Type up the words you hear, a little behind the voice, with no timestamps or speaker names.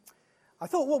I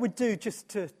thought what we'd do just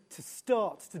to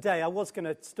start today, I was going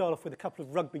to start off with a couple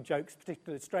of rugby jokes,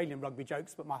 particularly Australian rugby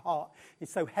jokes, but my heart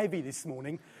is so heavy this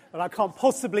morning that I can't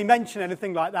possibly mention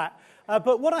anything like that.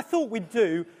 But what I thought we'd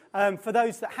do, for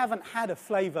those that haven't had a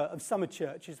flavour of summer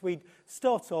church, is we'd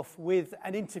start off with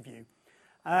an interview.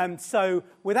 So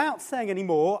without saying any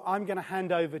more, I'm going to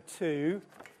hand over to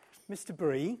Mr.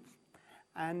 Bree,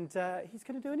 and he's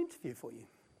going to do an interview for you.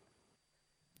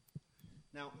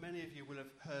 Now, many of you will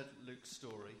have heard Luke's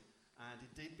story, and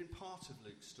indeed been part of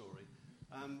Luke's story.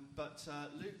 But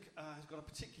Luke has got a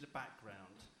particular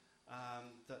background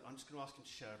that I'm just going to ask him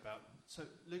to share about. So,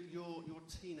 Luke, your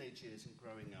teenage years and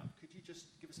growing up, could you just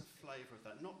give us a flavour of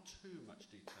that? Not too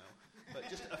much detail, but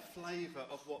just a flavour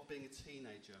of what being a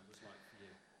teenager was like for you.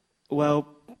 Well,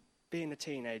 being a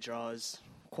teenager, I was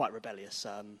quite rebellious.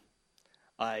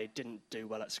 I didn't do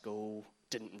well at school,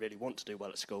 didn't really want to do well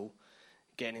at school.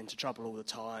 Getting into trouble all the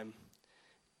time,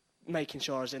 making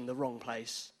sure I was in the wrong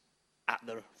place at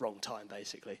the wrong time,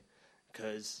 basically,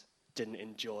 because didn't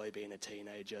enjoy being a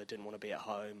teenager, didn't want to be at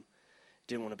home,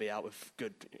 didn't want to be out with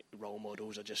good role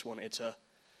models. I just wanted to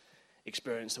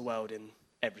experience the world in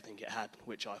everything it had,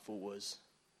 which I thought was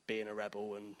being a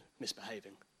rebel and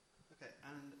misbehaving. Okay,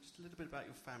 and just a little bit about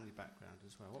your family background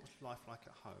as well. What was life like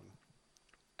at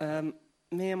home?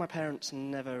 Me and my parents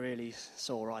never really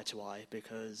saw eye to eye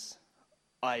because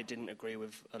I didn't agree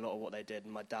with a lot of what they did,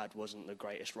 and my dad wasn't the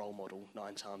greatest role model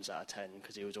 9 times out of 10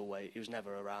 because he was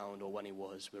never around, or when he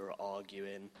was, we were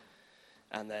arguing.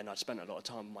 And then I'd spent a lot of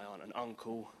time with my aunt and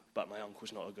uncle, but my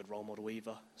uncle's not a good role model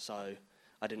either, so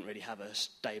I didn't really have a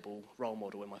stable role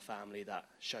model in my family that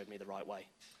showed me the right way.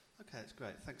 Okay, that's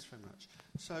great. Thanks very much.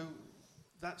 So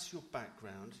that's your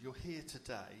background. You're here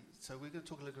today, so we're going to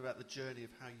talk a little bit about the journey of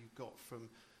how you got from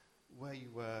where you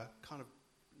were kind of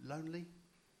lonely.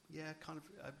 Yeah, kind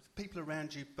of people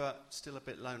around you, but still a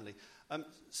bit lonely.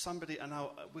 Somebody, and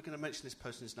we're going to mention this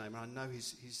person's name, and I know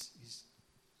he's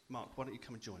Mark. Why don't you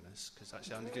come and join us? Because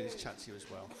actually, I'm going to do this chat to you as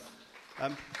well.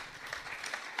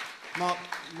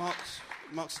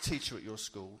 Mark's a teacher at your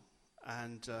school,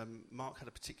 and Mark had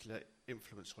a particular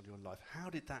influence on your life. How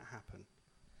did that happen?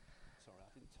 Sorry, I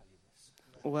didn't tell you this.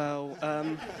 Well,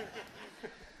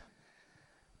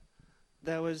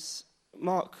 there was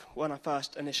Mark when I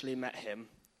first initially met him.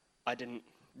 I didn't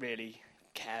really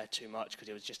care too much because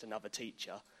he was just another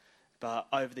teacher. But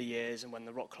over the years, and when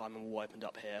the rock climbing wall opened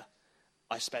up here,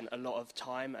 I spent a lot of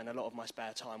time, and a lot of my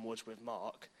spare time was with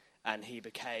Mark, and he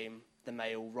became the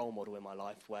male role model in my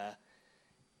life, where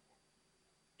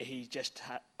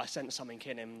I sensed something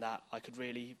in him that I could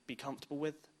really be comfortable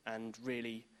with and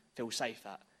really feel safe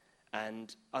at.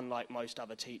 And unlike most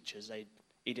other teachers,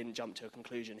 he didn't jump to a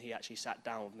conclusion. He actually sat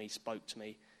down with me, spoke to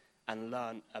me, and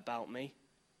learned about me.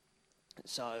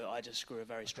 So I just grew a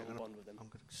very strong bond with him. I'm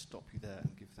going to stop you there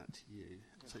and give that to you.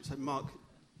 So Mark,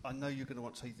 I know you're going to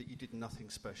want to say that you did nothing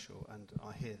special, and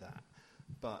I hear that.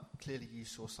 But clearly you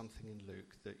saw something in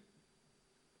Luke that,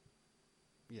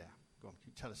 yeah, go on.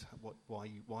 Can you tell us why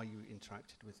you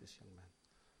interacted with this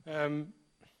young man?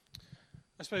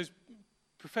 I suppose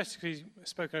prophetically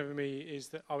spoken over me is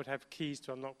that I would have keys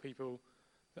to unlock people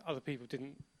that other people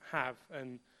didn't have.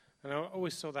 And I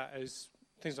always saw that as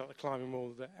things like the climbing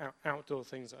wall, the outdoor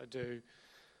things that I do,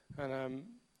 and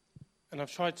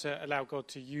I've tried to allow God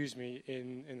to use me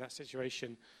in that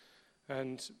situation.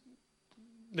 And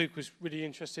Luke was really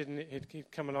interested in it.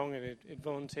 He'd come along and he'd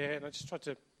volunteer, and I just tried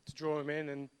to draw him in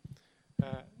and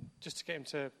just to get him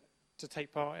to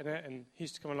take part in it. And he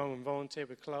used to come along and volunteer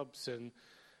with clubs and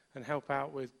help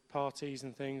out with parties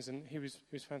and things, and he was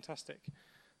fantastic.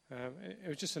 It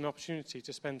was just an opportunity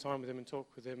to spend time with him and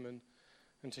talk with him and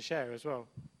to share as well.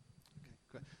 Okay,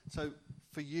 great. So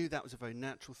for you, that was a very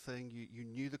natural thing. You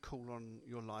knew the call on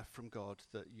your life from God,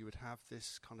 that you would have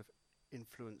this kind of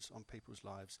influence on people's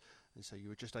lives, and so you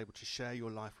were just able to share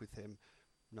your life with him.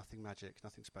 Nothing magic,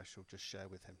 nothing special, just share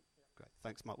with him. Yeah. Great.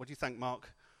 Thanks, Mark. What do you think,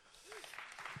 Mark?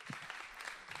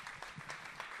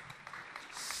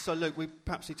 So look, we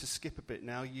perhaps need to skip a bit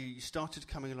now. You started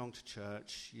coming along to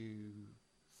church. You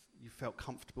felt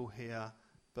comfortable here,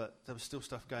 but there was still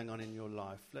stuff going on in your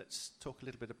life. Let's talk a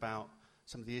little bit about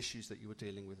some of the issues that you were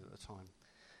dealing with at the time.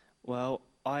 Well,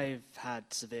 I've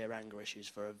had severe anger issues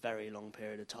for a very long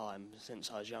period of time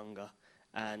since I was younger,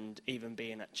 and even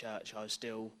being at church, I was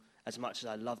still, as much as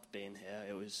I loved being here,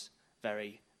 it was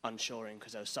very unsuring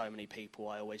because there were so many people.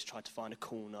 I always tried to find a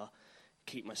corner,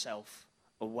 keep myself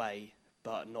away,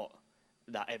 but not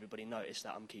that everybody noticed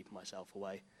that I'm keeping myself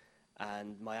away.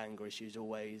 And my anger issues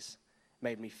always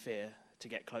made me fear to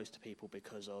get close to people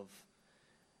because of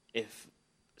if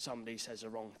somebody says the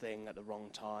wrong thing at the wrong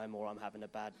time or I'm having a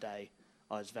bad day,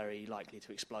 I was very likely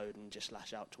to explode and just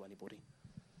lash out to anybody.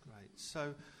 Great.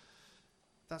 So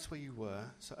that's where you were.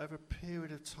 So over a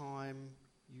period of time,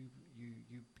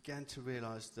 you began to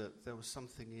realise that there was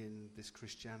something in this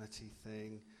Christianity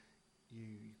thing.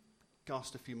 You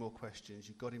asked a few more questions.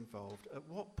 You got involved. At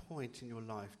what point in your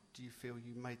life do you feel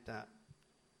you made that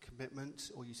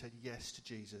commitment, or you said yes to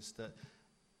Jesus, that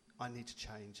I need to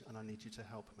change and I need you to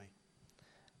help me?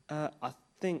 I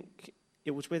think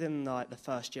it was within the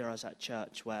first year I was at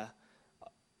church where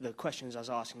the questions I was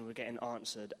asking were getting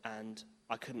answered, and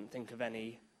I couldn't think of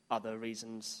any other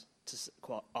reasons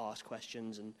to ask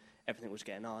questions, and everything was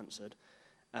getting answered.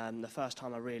 The first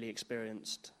time I really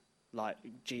experienced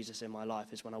Jesus in my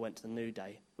life is when I went to the New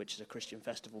Day, which is a Christian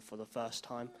festival, for the first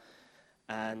time.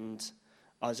 And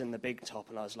I was in the big top,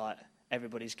 and I was like,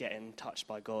 everybody's getting touched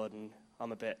by God, and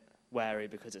I'm a bit wary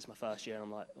because it's my first year, and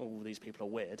I'm like, all these people are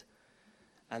weird.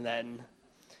 And then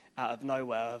out of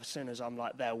nowhere, as soon as I'm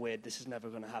like, they're weird, this is never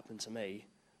going to happen to me,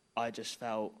 I just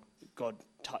felt God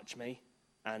touch me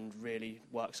and really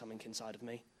work something inside of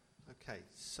me. Okay,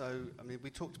 so, we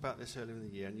talked about this earlier in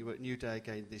the year, and you were at New Day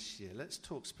again this year. Let's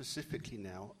talk specifically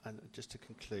now, and just to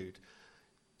conclude.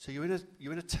 So you're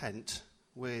in a tent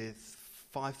with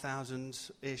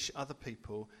 5,000-ish other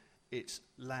people. It's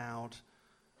loud,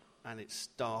 and it's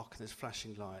dark, and there's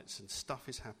flashing lights, and stuff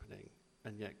is happening,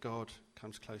 and yet God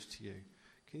comes close to you.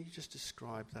 Can you just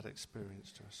describe that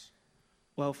experience to us?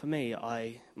 Well, for me,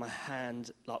 my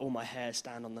hand, all my hair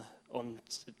stand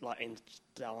in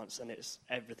dance, and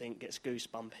everything gets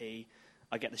goosebumpy.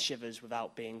 I get the shivers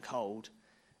without being cold,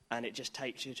 and it just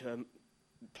takes you to a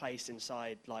place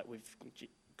inside, with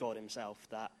God himself,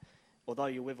 that although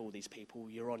you're with all these people,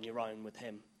 you're on your own with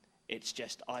him. It's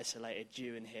just isolated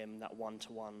you and him, that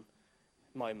one-to-one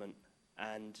moment,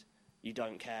 and you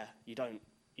don't care. You're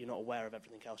not aware of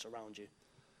everything else around you.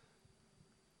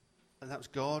 And that was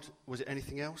God. Was it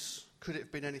anything else? Could it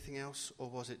have been anything else? Or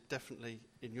was it definitely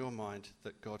in your mind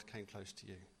that God came close to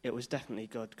you? It was definitely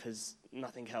God, because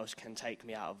nothing else can take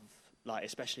me out of,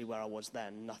 especially where I was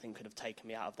then, nothing could have taken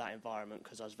me out of that environment,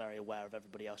 because I was very aware of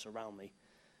everybody else around me.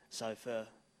 So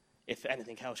if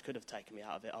anything else could have taken me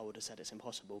out of it, I would have said it's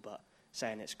impossible. But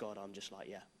saying it's God, I'm just like,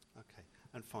 yeah. Okay.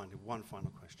 And finally, one final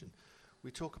question.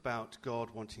 We talk about God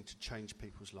wanting to change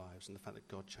people's lives, and the fact that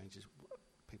God changes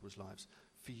people's lives.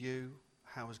 For you,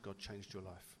 how has God changed your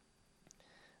life?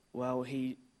 Well,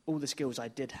 all the skills I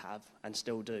did have and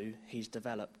still do, he's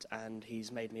developed, and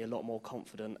he's made me a lot more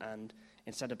confident. And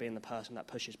instead of being the person that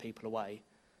pushes people away,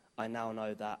 I now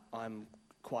know that I'm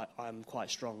quite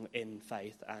strong in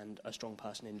faith and a strong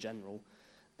person in general.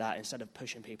 That instead of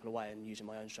pushing people away and using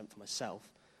my own strength for myself,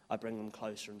 I bring them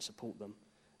closer and support them.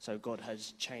 So God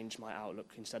has changed my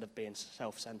outlook, instead of being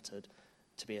self-centered,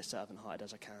 to be as servant-hearted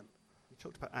as I can. You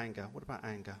talked about anger. What about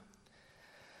anger?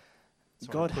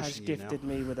 Sorry, God has gifted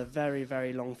me with a very,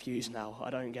 very long fuse now. I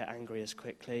don't get angry as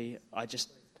quickly.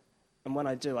 And when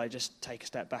I do, I just take a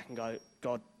step back and go,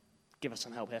 God, give us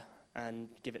some help here, and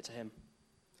give it to him.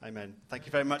 Amen. Thank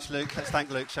you very much, Luke. Let's thank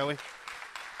Luke, shall we?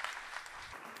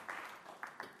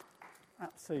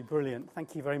 Absolutely brilliant.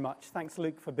 Thank you very much. Thanks,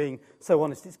 Luke, for being so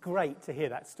honest. It's great to hear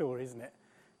that story, isn't it?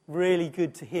 Really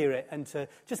good to hear it, and to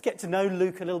just get to know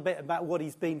Luke a little bit about what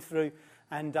he's been through.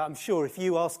 And I'm sure if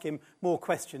you ask him more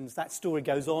questions, that story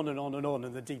goes on and on and on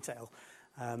in the detail.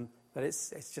 But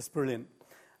it's just brilliant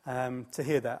to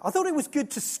hear that. I thought it was good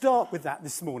to start with that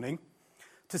this morning,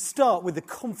 to start with the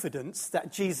confidence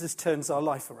that Jesus turns our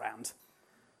life around.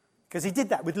 Because he did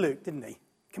that with Luke, didn't he?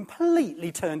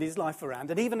 Completely turned his life around.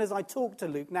 And even as I talk to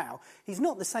Luke now, he's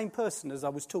not the same person as I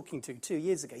was talking to 2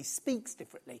 years ago. He speaks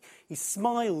differently. He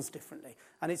smiles differently.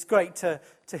 And it's great to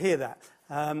hear that.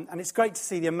 And it's great to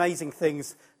see the amazing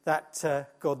things that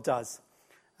God does.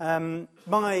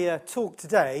 My talk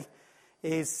today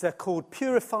is called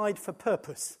Purified for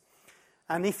Purpose.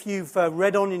 And if you've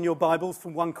read on in your Bibles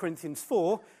from 1 Corinthians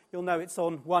 4, you'll know it's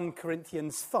on 1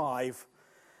 Corinthians 5.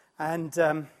 And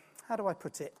how do I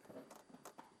put it?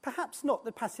 Perhaps not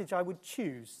the passage I would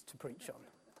choose to preach on.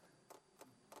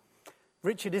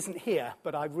 Richard isn't here,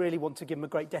 but I really want to give him a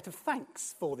great debt of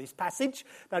thanks for this passage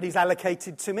that he's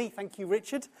allocated to me. Thank you,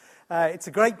 Richard. It's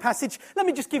a great passage. Let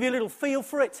me just give you a little feel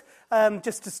for it,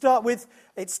 just to start with.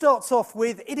 It starts off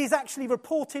with, it is actually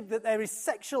reported that there is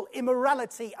sexual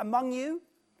immorality among you.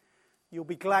 You'll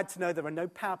be glad to know there are no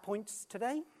PowerPoints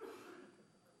today.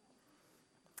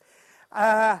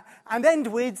 And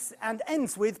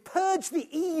ends with, purge the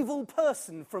evil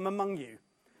person from among you.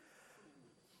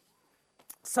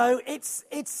 So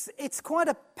it's quite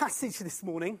a passage this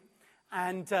morning,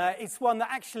 and it's one that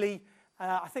actually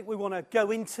I think we want to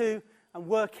go into and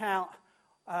work out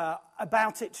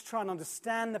about it to try and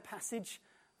understand the passage.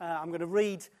 I'm going to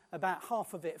read about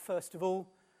half of it first of all.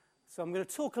 So I'm going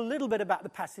to talk a little bit about the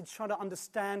passage, try to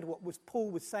understand what Paul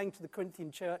was saying to the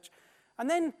Corinthian church, and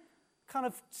then kind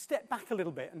of step back a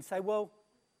little bit and say, well,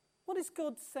 what is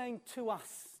God saying to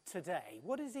us today?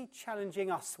 What is he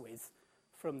challenging us with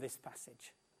from this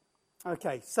passage?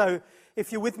 Okay, so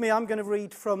if you're with me, I'm going to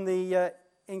read from the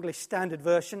English Standard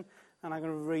Version, and I'm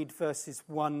going to read verses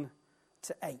 1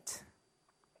 to 8. It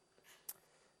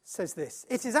says this: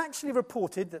 "It is actually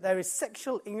reported that there is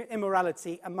sexual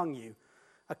immorality among you,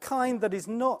 a kind that is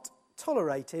not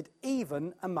tolerated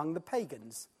even among the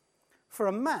pagans. For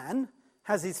a man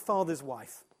has his father's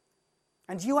wife,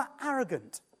 and you are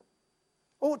arrogant.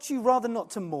 Ought you rather not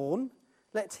to mourn?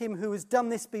 Let him who has done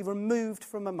this be removed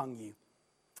from among you.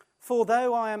 For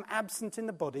though I am absent in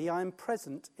the body, I am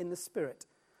present in the spirit.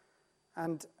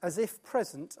 And as if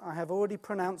present, I have already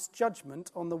pronounced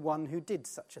judgment on the one who did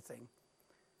such a thing.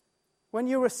 When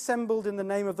you are assembled in the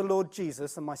name of the Lord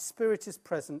Jesus, and my spirit is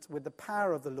present with the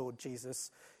power of the Lord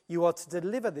Jesus, you are to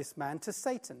deliver this man to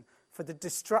Satan for the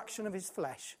destruction of his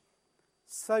flesh,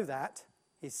 so that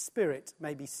his spirit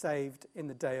may be saved in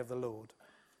the day of the Lord.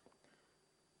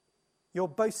 Your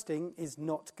boasting is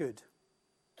not good.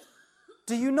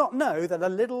 Do you not know that a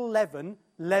little leaven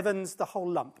leavens the whole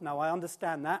lump?" Now, I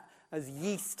understand that as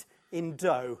yeast in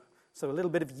dough. So a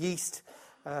little bit of yeast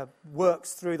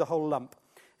works through the whole lump.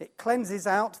 "It cleanses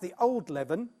out the old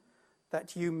leaven,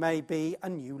 that you may be a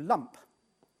new lump,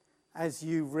 as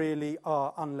you really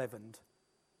are unleavened.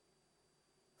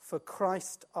 For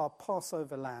Christ, our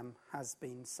Passover lamb, has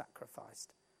been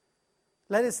sacrificed.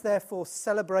 Let us therefore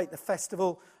celebrate the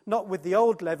festival, not with the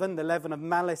old leaven, the leaven of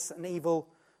malice and evil,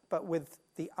 but with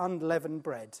the unleavened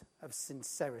bread of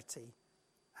sincerity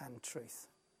and truth."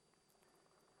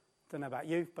 Don't know about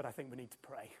you, but I think we need to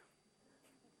pray.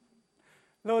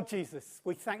 Lord Jesus,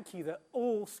 we thank you that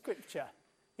all Scripture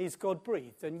is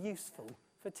God-breathed and useful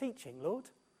for teaching,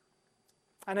 Lord.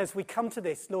 And as we come to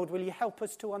this, Lord, will you help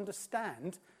us to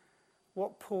understand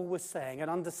what Paul was saying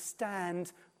and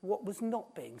understand what was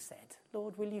not being said?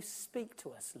 Lord, will you speak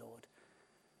to us, Lord?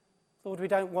 Lord, we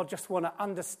don't just want to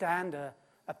understand a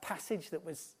passage that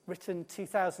was written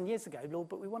 2,000 years ago, Lord,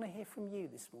 but we want to hear from you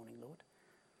this morning, Lord.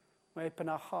 We open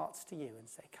our hearts to you and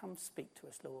say, come speak to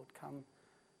us, Lord. Come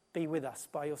be with us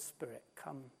by your Spirit.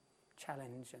 Come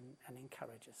challenge and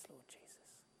encourage us, Lord Jesus.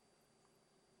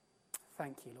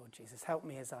 Thank you, Lord Jesus. Help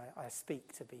me as I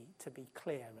speak to be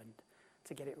clear and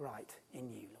to get it right in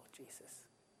you, Lord Jesus.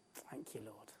 Thank you,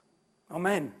 Lord.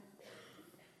 Amen.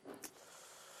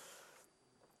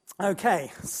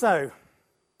 Okay, so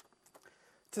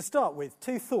to start with,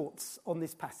 2 thoughts on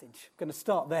this passage. I'm going to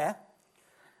start there,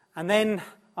 and then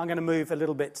I'm going to move a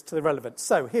little bit to the relevance.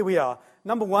 So here we are.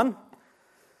 Number 1,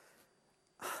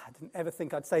 I didn't ever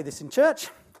think I'd say this in church.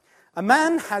 A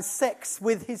man has sex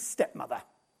with his stepmother.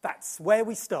 That's where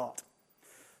we start.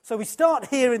 So we start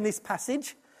here in this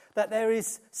passage that there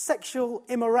is sexual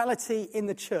immorality in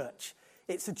the church.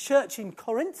 It's a church in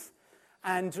Corinth,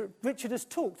 and Richard has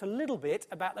talked a little bit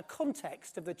about the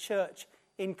context of the church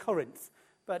in Corinth.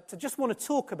 But I just want to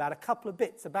talk about a couple of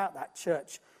bits about that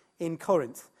church in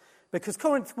Corinth. Because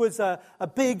Corinth was a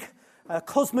big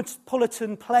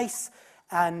cosmopolitan place,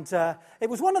 and it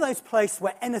was one of those places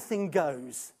where anything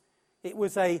goes. It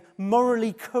was a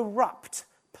morally corrupt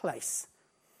place.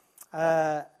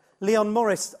 Leon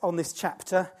Morris on this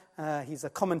chapter, he's a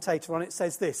commentator on it,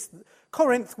 says this: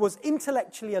 Corinth was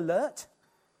intellectually alert,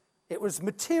 it was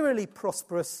materially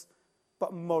prosperous,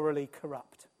 but morally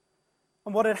corrupt.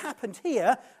 And what had happened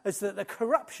here is that the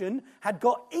corruption had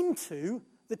got into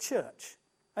the church.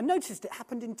 And noticed it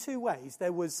happened in 2 ways.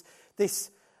 There was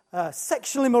this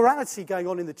sexual immorality going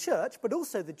on in the church, but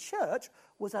also the church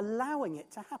was allowing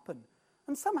it to happen.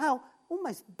 And somehow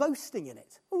almost boasting in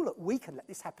it. Oh, look, we can let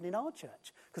this happen in our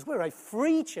church because we're a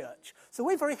free church. So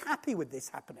we're very happy with this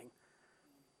happening.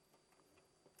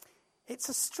 It's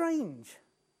a strange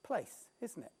place,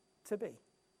 isn't it, to be?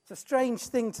 It's a strange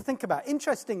thing to think about.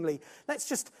 Interestingly, I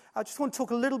just want to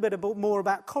talk a little bit more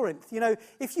about Corinth. You know,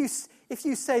 if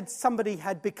you said somebody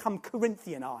had become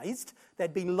Corinthianized,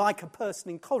 they'd been like a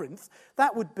person in Corinth,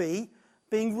 that would be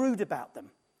being rude about them.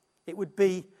 It would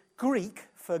be Greek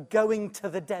for going to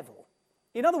the devil.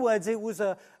 In other words, it was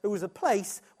a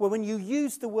place where when you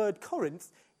used the word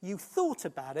Corinth, you thought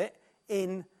about it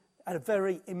in a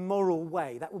very immoral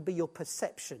way. That would be your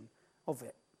perception of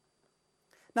it.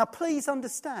 Now, please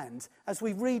understand, as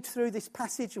we read through this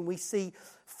passage and we see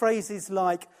phrases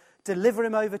like, deliver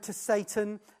him over to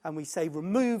Satan, and we say,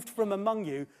 removed from among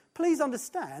you, please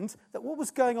understand that what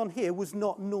was going on here was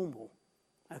not normal,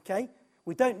 okay?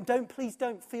 Please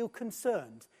don't feel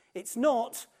concerned. It's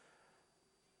not,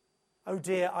 oh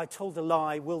dear, I told a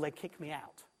lie, will they kick me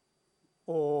out?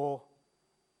 Or,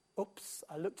 oops,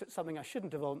 I looked at something I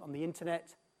shouldn't have on the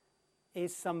internet.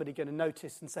 Is somebody going to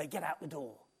notice and say, get out the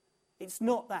door? It's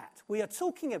not that. We are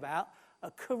talking about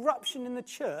a corruption in the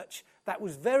church that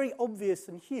was very obvious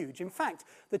and huge. In fact,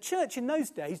 the church in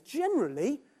those days,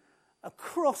 generally,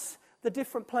 across the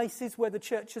different places where the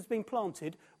church has been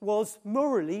planted, was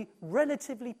morally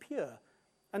relatively pure.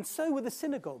 And so were the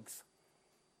synagogues.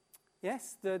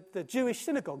 Yes, the Jewish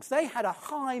synagogues. They had a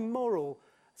high moral.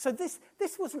 So this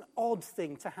was an odd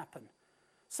thing to happen.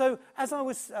 So as I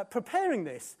was preparing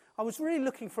this, I was really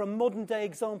looking for a modern-day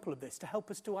example of this to help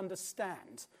us to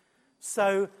understand.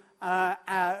 So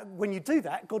when you do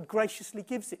that, God graciously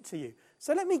gives it to you.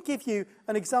 So let me give you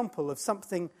an example of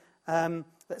something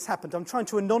that's happened. I'm trying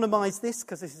to anonymise this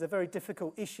because this is a very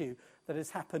difficult issue that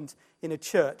has happened in a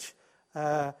church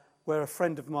where a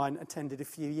friend of mine attended a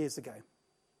few years ago.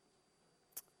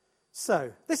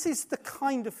 So this is the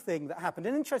kind of thing that happened.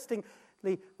 And interestingly,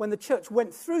 when the church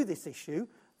went through this issue,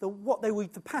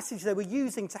 the passage they were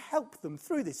using to help them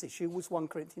through this issue was 1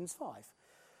 Corinthians 5.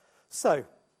 So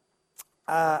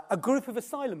a group of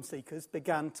asylum seekers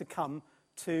began to come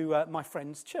to my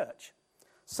friend's church.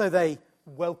 So they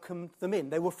welcomed them in.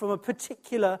 They were from a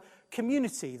particular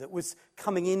community that was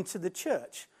coming into the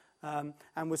church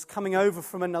and was coming over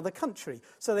from another country.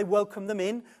 So they welcomed them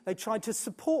in. They tried to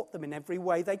support them in every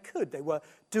way they could. They were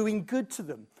doing good to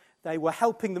them. They were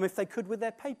helping them if they could with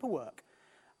their paperwork.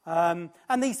 And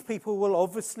these people were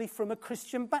obviously from a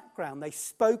Christian background. They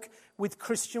spoke with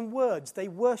Christian words. They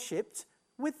worshipped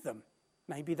with them.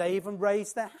 Maybe they even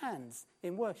raised their hands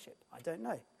in worship. I don't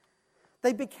know.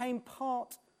 They became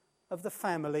part of the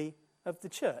family of the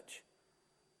church.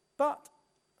 But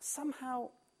somehow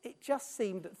it just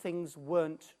seemed that things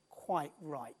weren't quite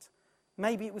right.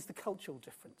 Maybe it was the cultural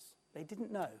difference. They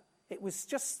didn't know. It was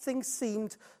just things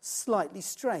seemed slightly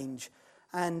strange.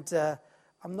 And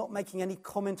I'm not making any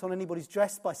comment on anybody's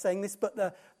dress by saying this, but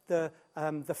the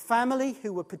family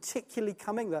who were particularly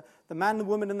coming, the man, the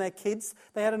woman and their kids,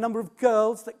 they had a number of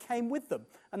girls that came with them.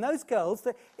 And those girls,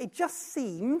 it just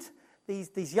seemed,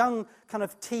 these young kind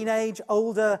of teenage,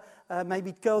 older,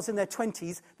 maybe girls in their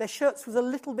 20s, their shirts was a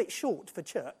little bit short for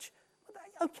church.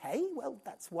 Okay, well,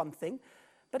 that's one thing.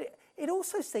 But it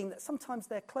also seemed that sometimes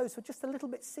their clothes were just a little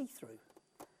bit see-through.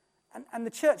 And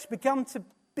the church began to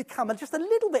become just a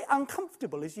little bit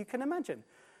uncomfortable, as you can imagine.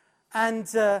 And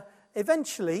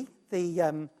eventually,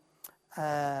 the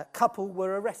couple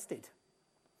were arrested.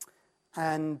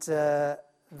 And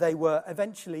they were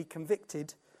eventually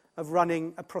convicted of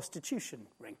running a prostitution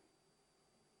ring.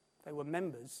 They were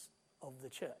members of the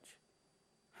church.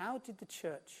 How did the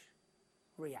church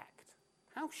react?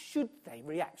 How should they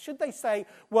react? Should they say,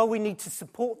 well, we need to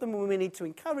support them and we need to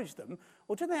encourage them?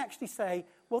 Or do they actually say,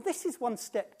 well, this is one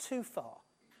step too far?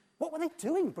 What were they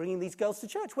doing bringing these girls to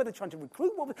church? Were they trying to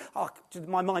recruit?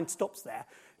 My mind stops there,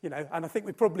 and I think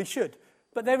we probably should.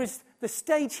 But there is the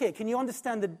stage here. Can you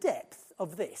understand the depth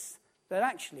of this? That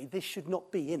actually this should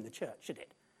not be in the church, should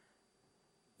it?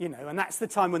 And that's the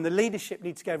time when the leadership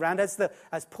needs to go around, as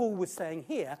Paul was saying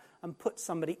here, and put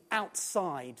somebody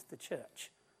outside the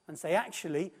church and say,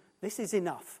 actually, this is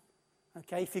enough.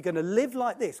 Okay, if you're going to live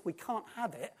like this, we can't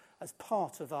have it as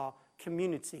part of our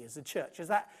community as a church. Does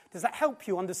that help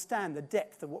you understand the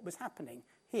depth of what was happening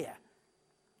here?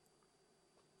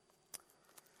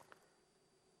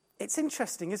 It's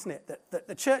interesting, isn't it, that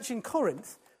the church in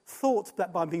Corinth thought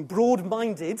that by being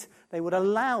broad-minded, they would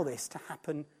allow this to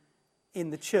happen in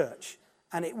the church.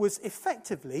 And it was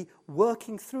effectively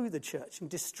working through the church and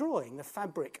destroying the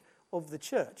fabric of the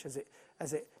church as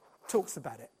it talks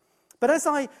about it. But as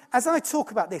I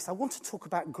talk about this, I want to talk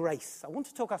about grace. I want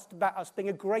to talk about us being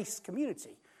a grace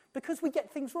community, because we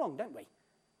get things wrong, don't we?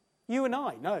 You and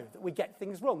I know that we get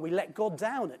things wrong. We let God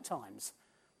down at times.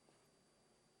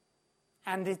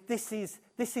 And this is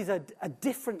a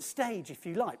different stage, if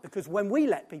you like, because when we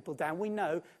let people down, we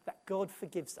know that God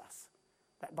forgives us.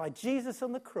 That by Jesus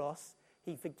on the cross,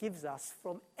 he forgives us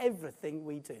from everything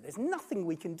we do. There's nothing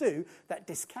we can do that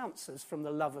discounts us from the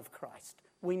love of Christ.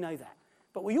 We know that.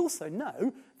 But we also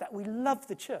know that we love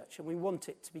the church and we want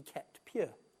it to be kept pure.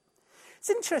 It's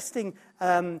interesting,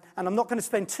 and I'm not going to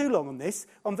spend too long on this.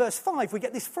 On verse 5, we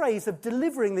get this phrase of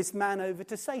delivering this man over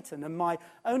to Satan. And my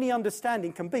only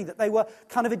understanding can be that they were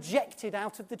kind of ejected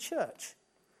out of the church.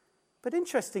 But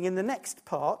interesting, in the next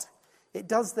part, it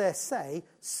does there say,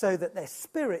 so that their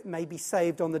spirit may be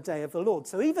saved on the day of the Lord.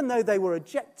 So even though they were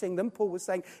ejecting them, Paul was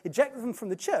saying, eject them from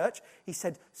the church, he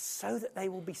said, so that they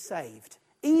will be saved.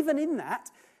 Even in that,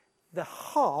 the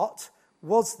heart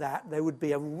was that there would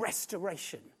be a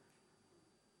restoration.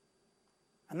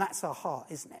 And that's our heart,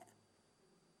 isn't it?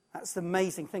 That's the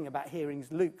amazing thing about hearing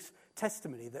Luke's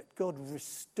testimony, that God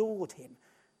restored him.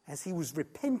 As he was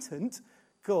repentant,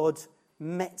 God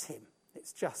met him.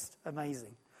 It's just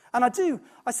amazing. And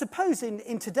I suppose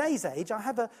in today's age, I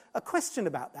have a question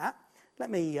about that. Let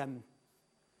me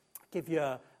give you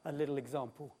a little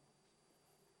example.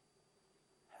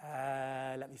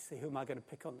 Let me see, who am I going to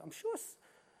pick on? I'm sure it's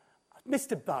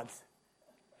Mr. Budd.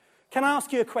 Can I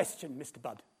ask you a question, Mr.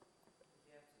 Budd?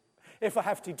 If I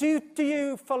have to. Do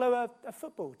you follow a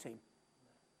football team?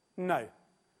 No.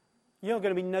 You're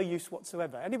going to be no use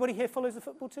whatsoever. Anybody here follows a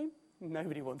football team?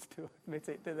 Nobody wants to admit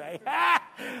it, do they?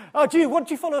 Oh, what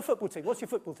do you follow a football team? What's your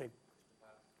football team?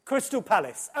 Crystal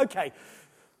Palace. Okay.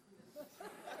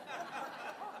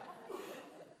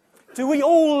 Do we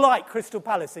all like Crystal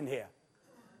Palace in here?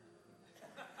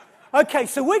 Okay,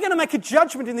 so we're going to make a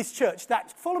judgment in this church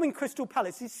that following Crystal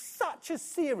Palace is such a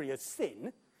serious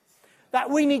sin that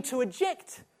we need to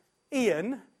eject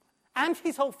Ian and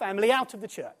his whole family out of the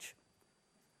church.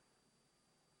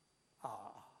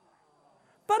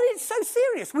 But it's so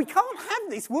serious. We can't have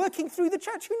this working through the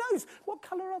church. Who knows? What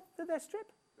colour are their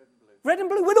strip? Red and blue. Red and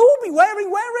blue. We'd all be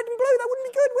wearing red and blue. That wouldn't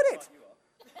be good, would it?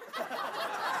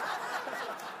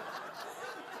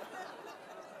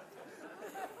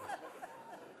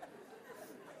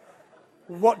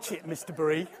 Watch it, Mr.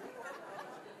 Bree.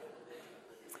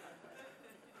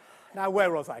 Now, where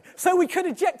was I? So we could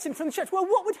eject him from the church. Well,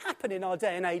 what would happen in our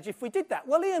day and age if we did that?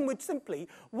 Well, Ian would simply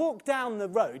walk down the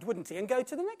road, wouldn't he, and go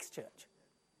to the next church.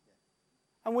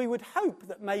 And we would hope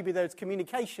that maybe there's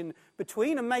communication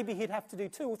between, and maybe he'd have to do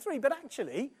 2 or 3. But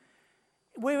actually,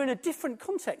 we're in a different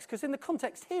context, because in the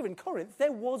context here in Corinth,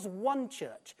 there was one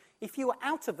church. If you were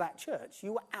out of that church,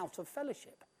 you were out of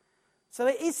fellowship. So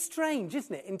it is strange,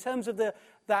 isn't it, in terms of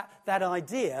that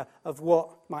idea of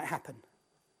what might happen.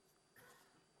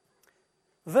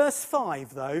 Verse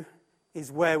 5, though,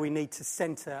 is where we need to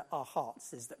centre our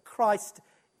hearts, is that Christ,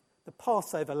 the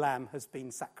Passover lamb, has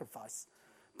been sacrificed.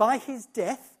 By his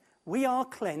death, we are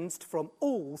cleansed from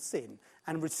all sin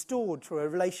and restored to a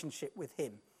relationship with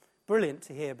him. Brilliant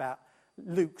to hear about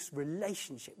Luke's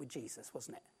relationship with Jesus,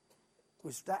 wasn't it? It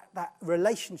was that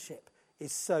relationship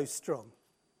is so strong.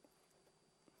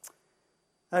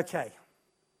 Okay,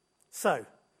 so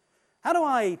how do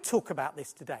I talk about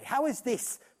this today? How is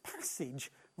this passage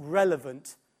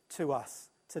relevant to us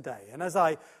today? And as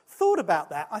I thought about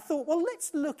that, I thought, well,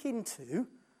 let's look into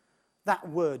that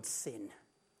word sin.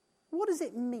 What does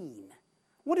it mean?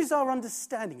 What is our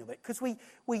understanding of it? Because we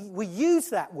use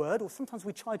that word, or sometimes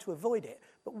we try to avoid it,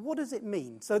 but what does it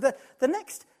mean? So the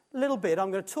next little bit,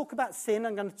 I'm going to talk about sin,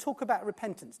 I'm going to talk about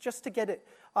repentance, just to get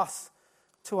us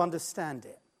to understand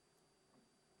it.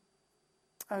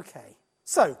 Okay,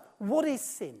 so what is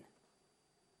sin?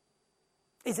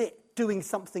 Is it doing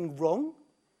something wrong?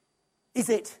 Is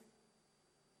it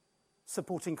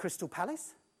supporting Crystal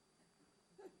Palace?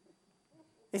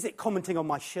 Is it commenting on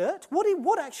my shirt?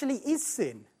 What actually is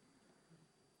sin?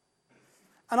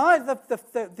 And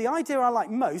the idea I like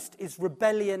most is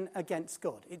rebellion against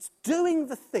God. It's doing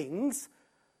the things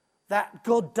that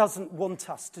God doesn't want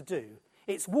us to do.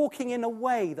 It's walking in a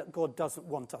way that God doesn't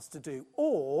want us to do,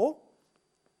 or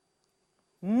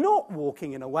not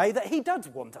walking in a way that he does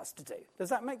want us to do. Does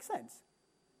that make sense?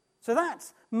 So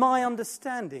that's my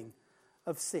understanding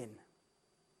of sin.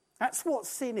 That's what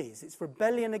sin is. It's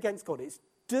rebellion against God. It's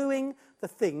doing the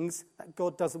things that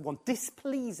God doesn't want,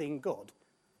 displeasing God.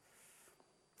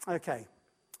 Okay.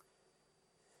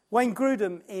 Wayne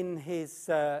Grudem, in his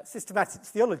systematic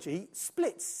theology,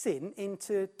 splits sin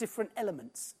into different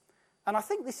elements. And I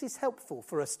think this is helpful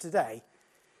for us today.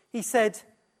 He said,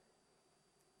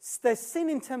 there's sin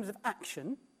in terms of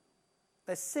action,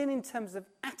 there's sin in terms of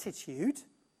attitude,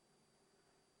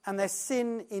 and there's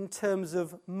sin in terms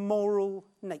of moral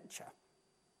nature.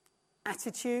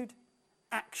 Attitude,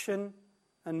 action,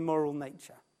 and moral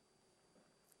nature.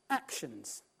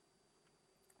 Actions,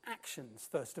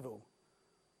 first of all,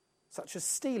 such as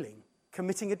stealing,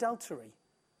 committing adultery,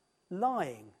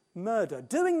 lying, murder,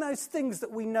 doing those things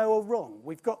that we know are wrong.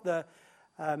 We've got the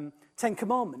 10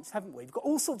 Commandments, haven't we? We've got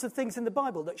all sorts of things in the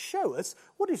Bible that show us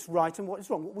what is right and what is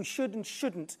wrong, what we should and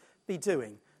shouldn't be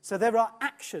doing. So there are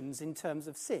actions in terms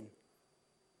of sin.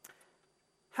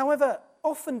 However,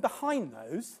 often behind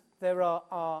those, there are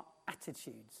our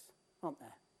attitudes, aren't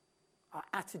there? Our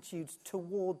attitudes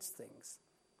towards things.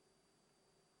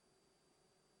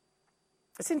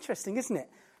 It's interesting, isn't it?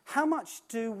 How much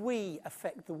do we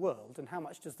affect the world, and how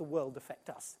much does the world affect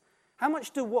us? How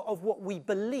much of what we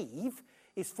believe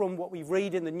is from what we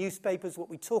read in the newspapers, what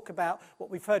we talk about, what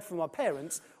we've heard from our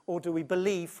parents, or do we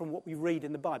believe from what we read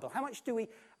in the Bible? How much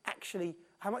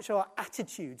are our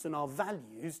attitudes and our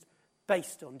values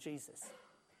based on Jesus?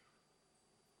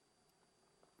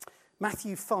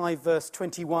 Matthew 5, verse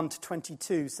 21 to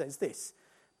 22 says this,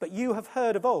 "But you have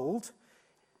heard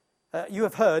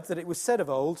that it was said of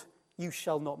old, 'You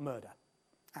shall not murder.'"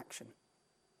 Action.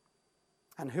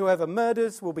 "And whoever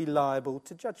murders will be liable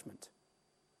to judgment.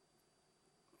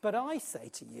 But I say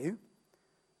to you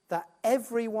that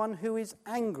everyone who is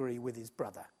angry with his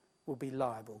brother will be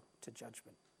liable to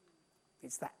judgment."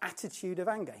 It's that attitude of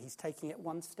anger. He's taking it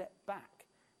one step back.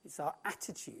 It's our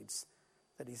attitudes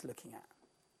that he's looking at.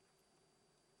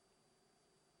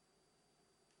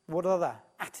 What other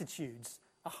attitudes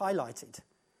are highlighted?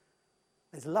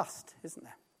 There's lust, isn't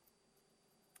there?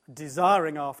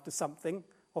 Desiring after something,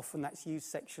 often that's used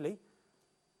sexually,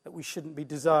 that we shouldn't be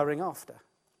desiring after.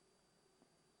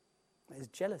 There's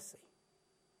jealousy,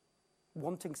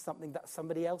 wanting something that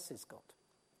somebody else has got,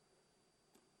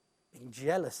 being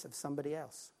jealous of somebody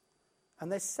else.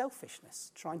 And there's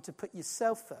selfishness, trying to put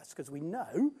yourself first, because we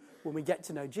know, when we get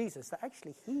to know Jesus, that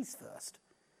actually he's first.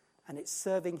 And it's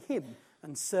serving him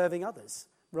and serving others,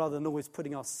 rather than always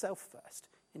putting ourselves first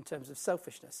in terms of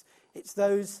selfishness. It's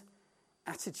those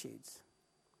attitudes.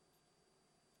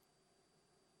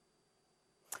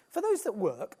 For those that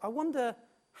work, I wonder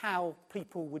how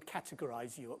people would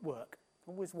categorize you at work.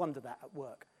 I always wonder that at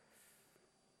work.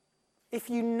 If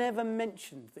you never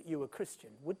mentioned that you were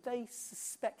Christian, would they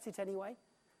suspect it anyway?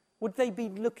 Would they be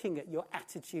looking at your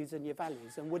attitudes and your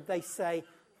values, and would they say,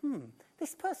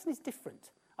 this person is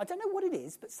different? I don't know what it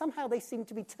is, but somehow they seem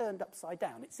to be turned upside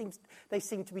down. They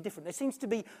seem to be different. There seems to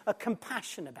be a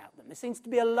compassion about them. There seems to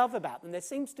be a love about them. There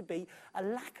seems to be a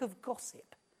lack of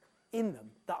gossip in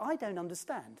them that I don't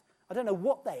understand. I don't know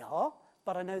what they are,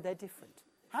 but I know they're different.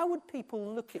 How would people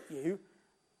look at you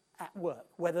at work,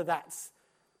 whether that's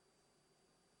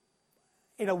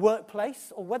in a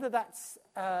workplace or whether that's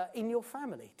in your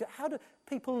family? How do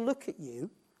people look at you?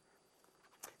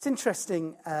 It's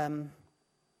interesting.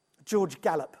 George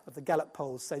Gallup of the Gallup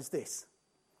polls says this,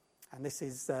 and this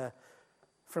is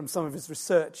from some of his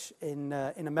research in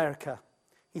America.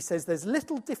 He says there's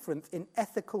little difference in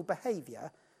ethical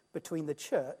behaviour between the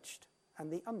churched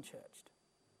and the unchurched.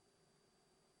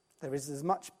 There is as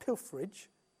much pilferage,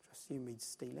 which I assume means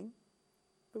stealing.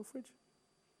 Pilferage?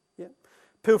 Yeah.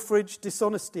 Pilferage,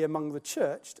 dishonesty among the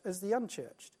churched as the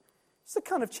unchurched. It's the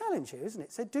kind of challenge here, isn't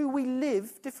it? So do we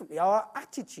live differently? Are our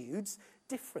attitudes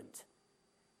different?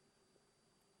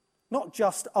 Not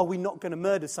just, are we not going to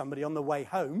murder somebody on the way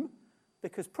home?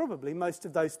 Because probably most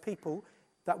of those people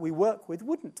that we work with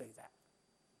wouldn't do that.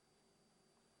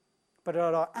 But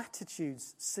are our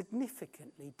attitudes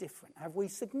significantly different? Have we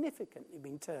significantly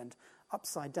been turned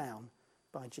upside down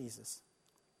by Jesus?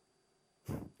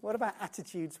 What about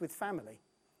attitudes with family?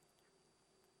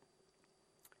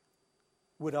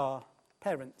 Would our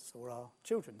parents or our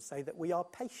children say that we are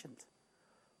patient?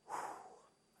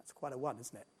 That's quite a one,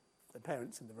 isn't it? The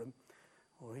parents in the room,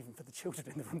 or even for the children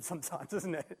in the room sometimes,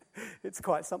 isn't it? It's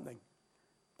quite something.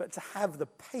 But to have the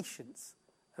patience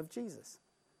of Jesus.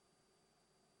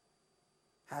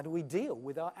 How do we deal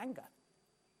with our anger?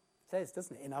 It says,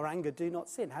 doesn't it? In our anger, do not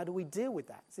sin. How do we deal with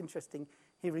that? It's interesting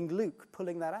hearing Luke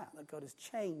pulling that out, that God has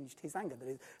changed his anger,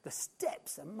 that the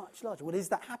steps are much larger. Well, is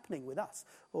that happening with us?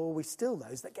 Or are we still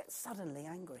those that get suddenly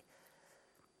angry?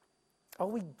 Are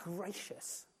we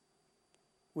gracious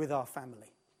with our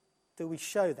family? Do we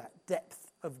show that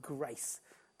depth of grace,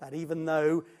 that even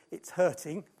though it's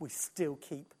hurting, we still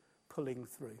keep pulling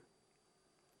through?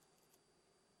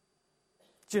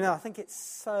 Do you know, I think it's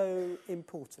so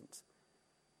important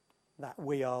that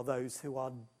we are those who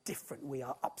are different, we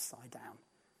are upside down,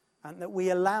 and that we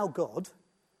allow God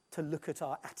to look at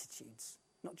our attitudes,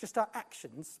 not just our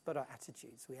actions, but our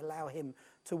attitudes. We allow him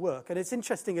to work. And it's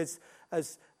interesting as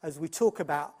we talk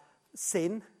about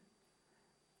sin,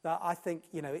 that I think,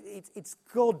 you know, it's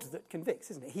God that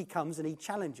convicts, isn't it? He comes and he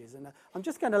challenges. And I'm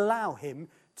just going to allow him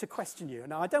to question you.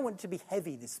 Now, I don't want it to be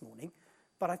heavy this morning,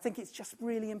 but I think it's just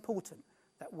really important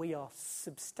that we are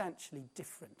substantially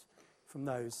different from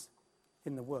those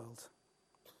in the world.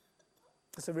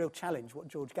 It's a real challenge, what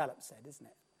George Gallup said, isn't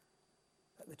it?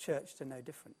 That the church are no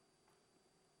different.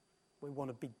 We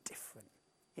want to be different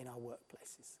in our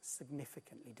workplaces,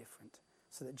 significantly different,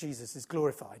 so that Jesus is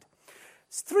glorified.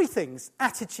 It's three things.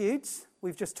 Attitudes,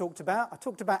 we've just talked about. I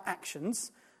talked about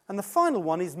actions. And the final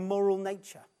one is moral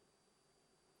nature.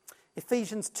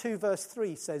 Ephesians 2 verse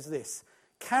 3 says this,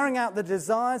 carrying out the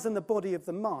desires in the body of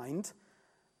the mind,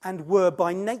 and we were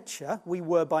by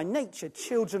nature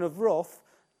children of wrath,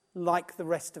 like the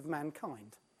rest of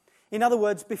mankind. In other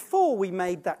words, before we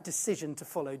made that decision to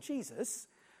follow Jesus,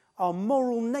 our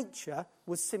moral nature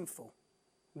was sinful.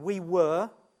 We were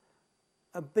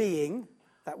a being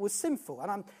that was sinful.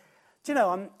 And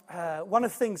one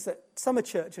of the things that Summer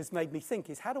Church has made me think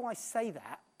is, how do I say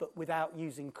that, but without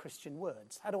using Christian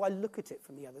words? How do I look at it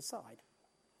from the other side?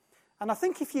 And I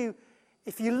think if you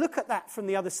look at that from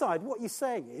the other side, what you're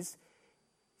saying is,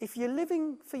 if you're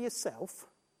living for yourself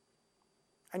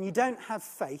and you don't have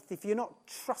faith, if you're not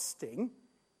trusting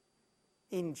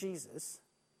in Jesus,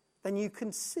 then you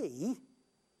can see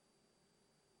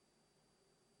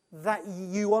that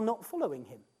you are not following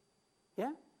him.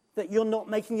 Yeah? That you're not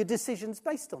making your decisions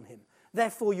based on him.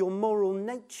 Therefore, your moral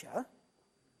nature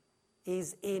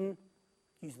is in,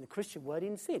 using the Christian word,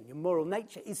 in sin. Your moral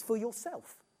nature is for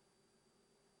yourself.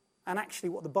 And actually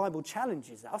what the Bible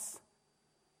challenges us,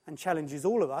 and challenges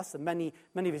all of us, and many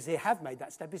of us here have made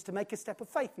that step, is to make a step of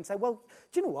faith and say, well,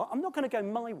 do you know what? I'm not going to go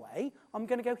my way. I'm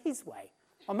going to go his way.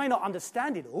 I may not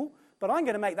understand it all, but I'm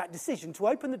going to make that decision to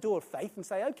open the door of faith and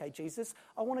say, okay, Jesus,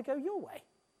 I want to go your way.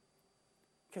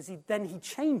 Because then he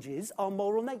changes our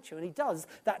moral nature, and he does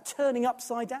that turning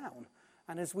upside down.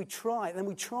 And as we try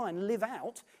and live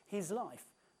out his life.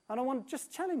 And I want to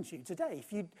just challenge you today,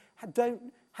 if you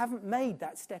haven't made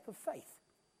that step of faith,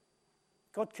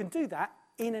 God can do that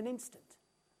in an instant.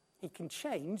 He can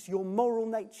change your moral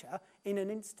nature in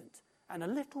an instant. And a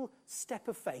little step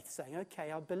of faith saying,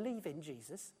 okay, I believe in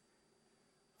Jesus.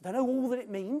 I don't know all that it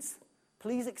means.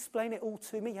 Please explain it all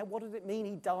to me. What does it mean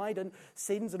he died and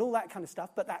sins and all that kind of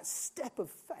stuff? But that step of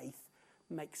faith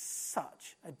makes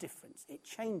such a difference. It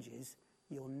changes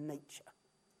your nature.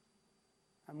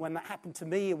 And when that happened to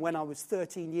me, and when I was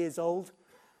 13 years old,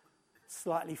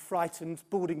 slightly frightened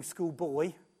boarding school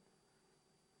boy,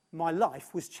 my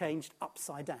life was changed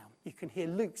upside down. You can hear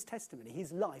Luke's testimony.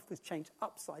 His life was changed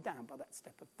upside down by that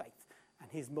step of faith. And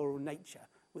his moral nature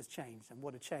was changed. And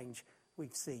what a change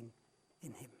we've seen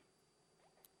in him.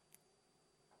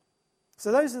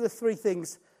 So those are the three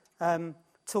things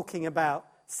talking about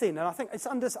sin. And I think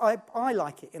I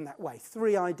like it in that way.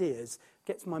 Three ideas.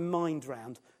 Gets my mind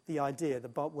round the idea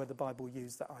where the Bible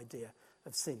used that idea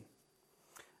of sin.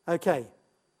 Okay.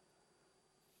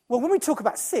 Well, when we talk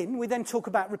about sin, we then talk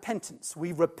about repentance.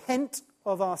 We repent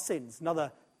of our sins.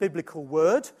 Another biblical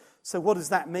word. So what does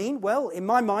that mean? Well, in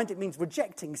my mind, it means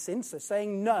rejecting sin. So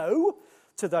saying no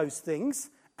to those things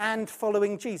and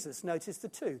following Jesus. Notice the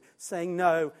two. Saying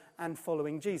no and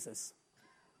following Jesus.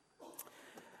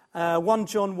 1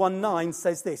 John 1:9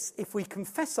 says this: if we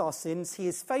confess our sins, he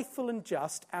is faithful and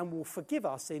just and will forgive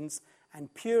our sins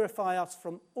and purify us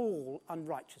from all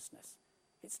unrighteousness.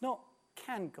 It's not,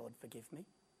 can God forgive me?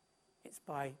 It's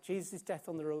by Jesus' death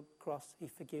on the cross, he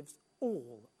forgives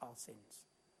all our sins.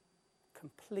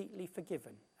 Completely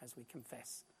forgiven as we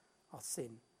confess our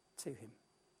sin to him.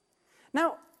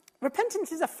 Now,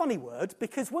 repentance is a funny word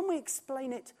because when we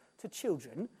explain it to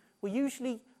children,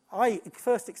 I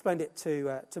first explained it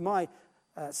to my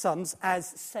sons as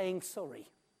saying sorry.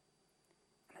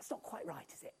 And that's not quite right,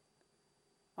 is it?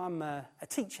 I'm a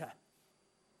teacher.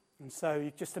 And so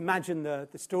you just imagine the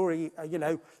story,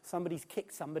 somebody's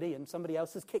kicked somebody and somebody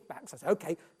else has kicked back. So I say,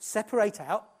 okay, separate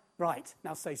out. Right,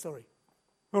 now say sorry.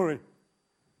 Sorry.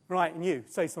 Right, and you,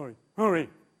 say sorry. Sorry. It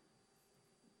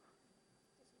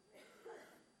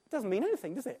doesn't mean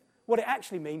anything, does it? What it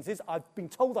actually means is I've been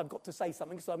told I've got to say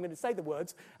something, so I'm going to say the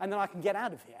words, and then I can get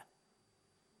out of here.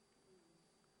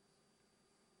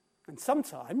 And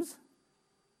sometimes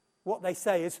what they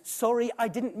say is, sorry, I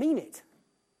didn't mean it.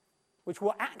 Which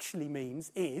what actually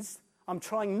means is, I'm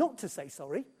trying not to say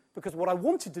sorry, because what I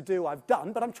wanted to do I've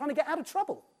done, but I'm trying to get out of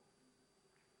trouble.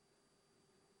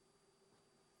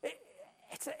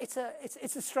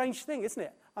 It's a strange thing, isn't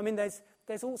it? I mean,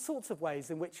 there's all sorts of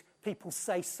ways in which people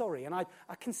say sorry, and I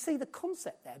can see the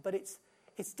concept there, but it's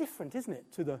different, isn't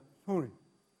it, to the sorry.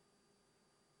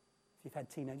 If you've had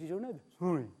teenagers, you'll know this.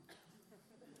 Sorry.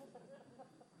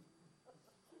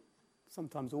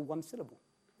 Sometimes all one syllable.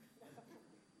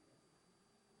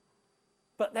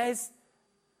 But there's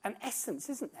an essence,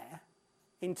 isn't there,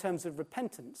 in terms of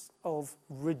repentance, of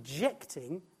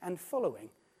rejecting and following.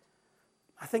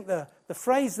 I think the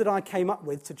phrase that I came up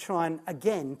with to try and,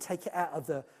 again, take it out of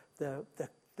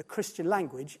the Christian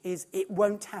language is, it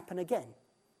won't happen again.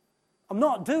 I'm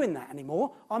not doing that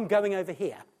anymore. I'm going over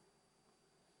here.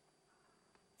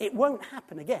 It won't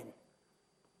happen again.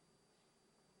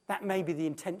 That may be the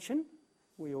intention.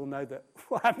 We all know that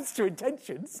what happens to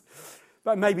intentions.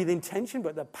 But maybe the intention,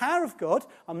 but the power of God,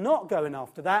 I'm not going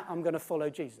after that. I'm going to follow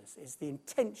Jesus. It's the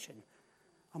intention.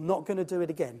 I'm not going to do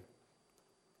it again.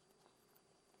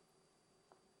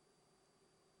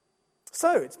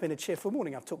 So, it's been a cheerful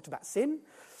morning. I've talked about sin.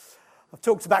 I've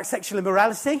talked about sexual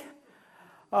immorality.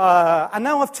 And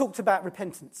now I've talked about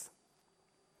repentance.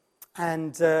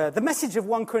 And the message of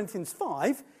 1 Corinthians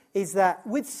 5 is that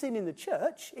with sin in the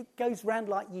church, it goes round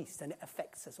like yeast and it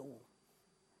affects us all.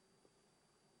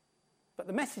 But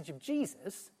the message of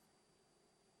Jesus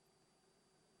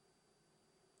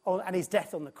and his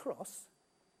death on the cross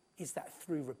is that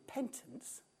through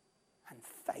repentance and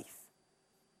faith,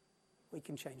 we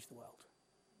can change the world.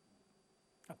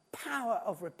 The power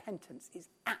of repentance is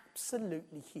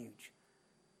absolutely huge.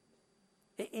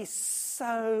 It is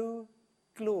so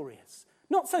glorious.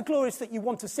 Not so glorious that you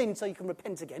want to sin so you can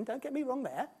repent again, don't get me wrong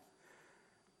there,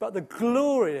 but the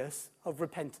glorious of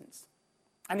repentance.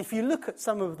 And if you look at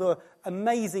some of the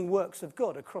amazing works of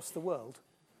God across the world,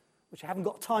 which I haven't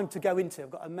got time to go into,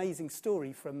 I've got an amazing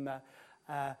story from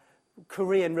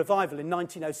Korean revival in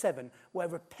 1907, where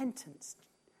repentance,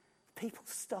 people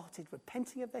started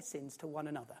repenting of their sins to one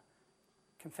another.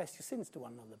 Confess your sins to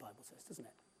one another, the Bible says, doesn't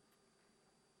it?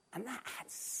 And that had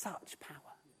such power.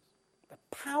 The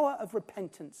power of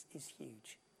repentance is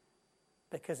huge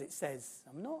because it says,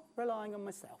 I'm not relying on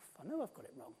myself. I know I've got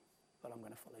it wrong, but I'm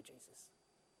going to follow Jesus.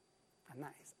 And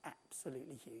that is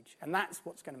absolutely huge. And that's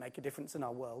what's going to make a difference in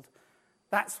our world.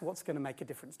 That's what's going to make a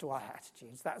difference to our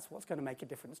attitudes. That's what's going to make a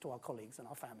difference to our colleagues and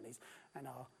our families and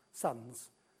our sons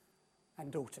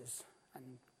and daughters and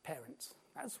parents.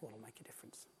 That's what will make a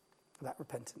difference, that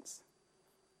repentance.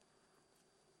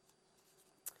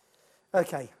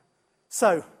 Okay,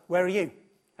 so where are you?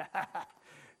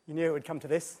 You knew it would come to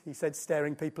this. He said,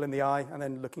 staring people in the eye and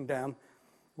then looking down.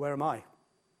 Where am I?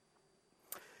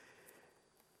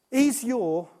 Is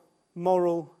your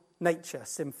moral nature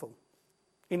sinful?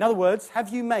 In other words, have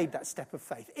you made that step of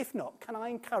faith? If not, can I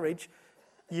encourage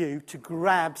you to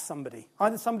grab somebody?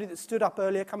 Either somebody that stood up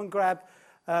earlier, come and grab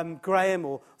Graham,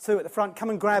 or Sue at the front, come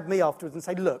and grab me afterwards and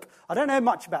say, look, I don't know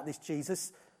much about this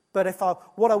Jesus, but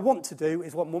what I want to do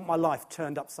is want my life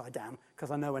turned upside down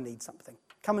because I know I need something.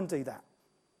 Come and do that.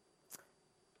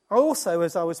 I also,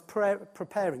 as I was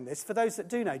preparing this, for those that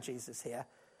do know Jesus here,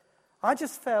 I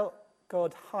just felt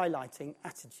God highlighting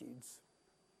attitudes.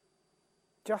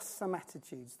 Just some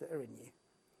attitudes that are in you.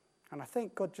 And I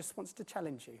think God just wants to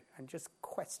challenge you and just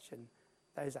question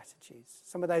those attitudes.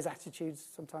 Some of those attitudes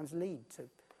sometimes lead to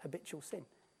habitual sin.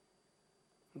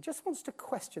 He just wants to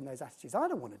question those attitudes. I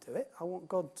don't want to do it. I want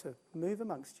God to move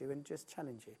amongst you and just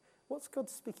challenge you. What's God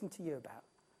speaking to you about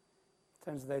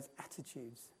in terms of those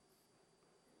attitudes?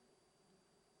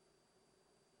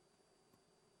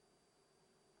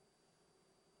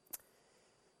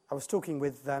 I was talking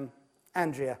with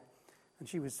Andrea, and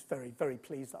she was very, very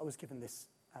pleased that I was given this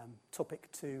topic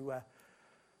to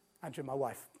Andrea, my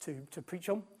wife, to preach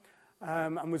on.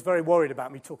 And was very worried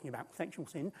about me talking about sexual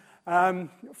sin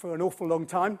for an awful long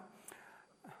time.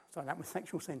 Sorry, that was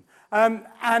sexual sin.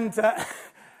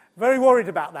 Very worried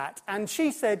about that. And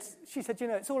she said,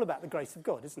 it's all about the grace of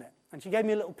God, isn't it? And she gave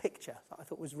me a little picture that I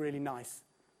thought was really nice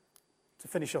to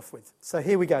finish off with. So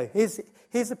here we go.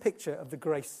 Here's a picture of the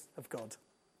grace of God.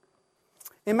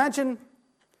 Imagine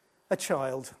a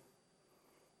child,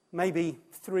 maybe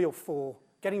 3 or 4,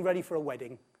 getting ready for a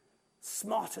wedding,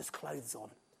 smartest clothes on.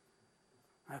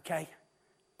 Okay?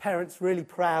 Parents really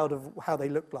proud of how they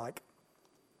look like.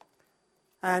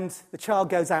 And the child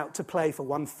goes out to play for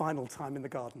one final time in the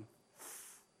garden.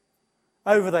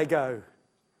 Over they go,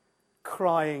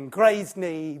 crying, grazed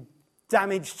knee,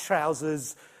 damaged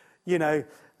trousers,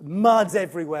 mud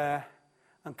everywhere,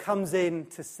 and comes in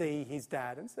to see his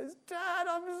dad and says, Dad,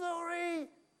 I'm sorry.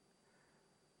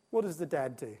 What does the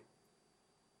dad do?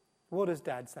 What does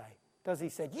Dad say? Does he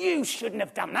say, you shouldn't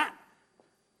have done that?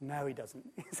 No, he doesn't.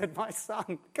 He said, my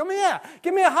son, come here,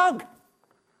 give me a hug.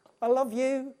 I love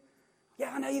you.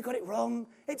 Yeah, I know you got it wrong.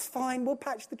 It's fine, we'll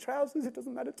patch the trousers, it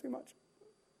doesn't matter too much.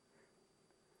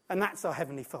 And that's our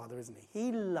Heavenly Father, isn't he?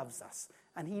 He loves us,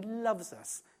 and he loves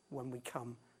us when we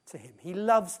come to him. He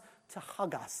loves to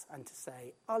hug us and to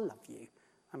say, I love you,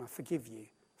 and I forgive you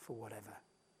for whatever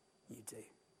you do.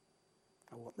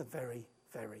 I want the very,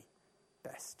 very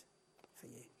best for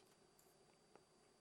you.